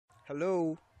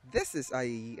Hello, this is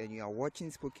IE and you are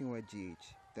watching Spoken Word GH.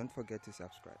 Don't forget to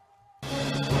subscribe.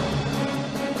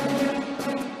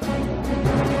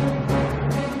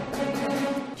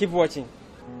 Keep watching.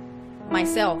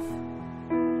 Myself.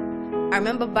 I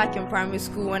remember back in primary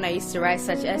school when I used to write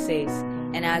such essays,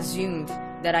 and I assumed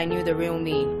that I knew the real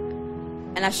me.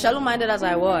 And as shallow-minded as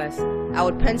I was, I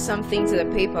would pen something to the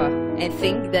paper and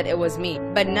think that it was me.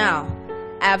 But now,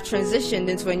 I have transitioned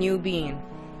into a new being,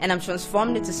 and I'm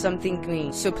transformed into something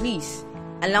green. So please,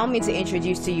 allow me to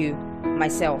introduce to you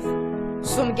myself.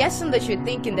 So I'm guessing that you're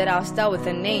thinking that I'll start with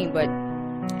a name, but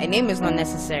a name is not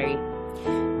necessary.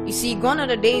 You see, gone are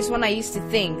the days when I used to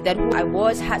think that who I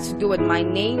was had to do with my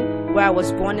name, where I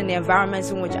was born, and the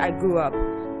environments in which I grew up,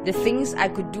 the things I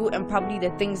could do and probably the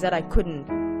things that I couldn't.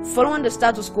 Following the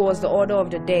status quo was the order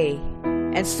of the day,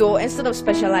 and so instead of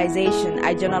specialization,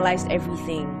 I generalized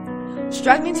everything.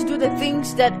 Struggling to do the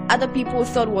things that other people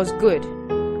thought was good,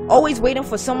 always waiting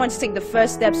for someone to take the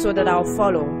first step so that I'll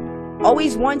follow,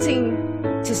 always wanting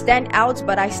to stand out,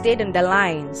 but I stayed in the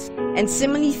lines, and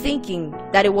similarly thinking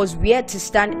that it was weird to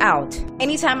stand out.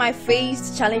 Anytime I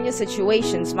faced challenging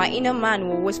situations, my inner man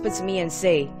will whisper to me and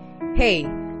say, "Hey,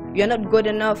 you're not good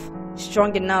enough,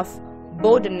 strong enough,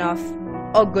 bold enough,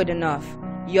 or good enough.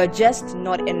 You're just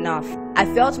not enough." I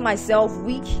felt myself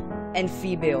weak and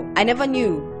feeble. I never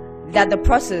knew that the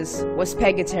process was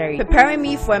purgatory, preparing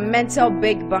me for a mental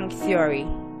Big Bang theory.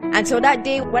 Until that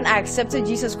day when I accepted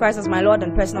Jesus Christ as my Lord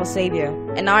and personal Savior,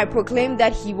 and now I proclaim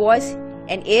that He was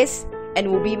and is and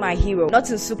will be my hero, not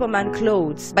in Superman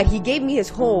clothes, but He gave me His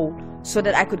whole so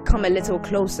that I could come a little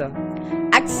closer.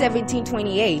 Acts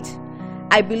 17:28.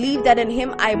 I believe that in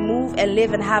Him I move and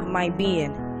live and have my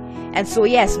being. And so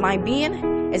yes, my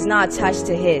being is now attached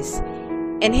to His.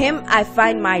 In Him I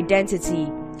find my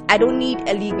identity. I don't need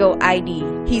a legal ID.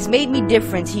 He's made me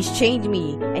different, He's changed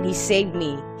me, and He saved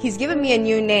me. He's given me a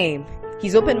new name,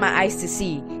 He's opened my eyes to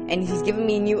see, and He's given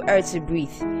me new air to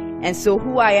breathe. And so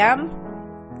who I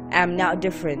am now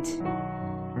different.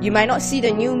 You might not see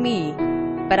the new me,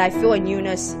 but I feel a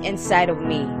newness inside of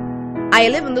me. I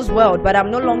live in this world, but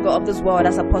I'm no longer of this world,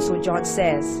 as Apostle John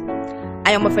says.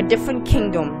 I am of a different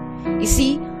kingdom. You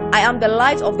see, I am the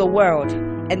light of the world,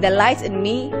 and the light in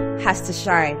me has to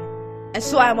shine. And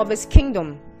so I am of His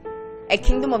kingdom, a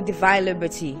kingdom of divine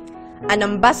liberty, an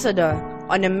ambassador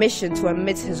on a mission to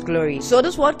emit His glory. So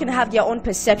this world can have their own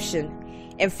perception.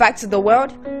 In fact, to the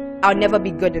world, I'll never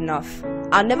be good enough,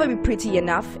 I'll never be pretty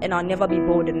enough, and I'll never be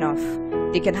bold enough.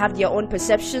 They can have their own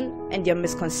perception and their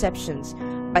misconceptions.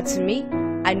 But to me,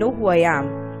 I know who I am,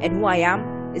 and who I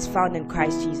am is found in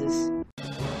Christ Jesus.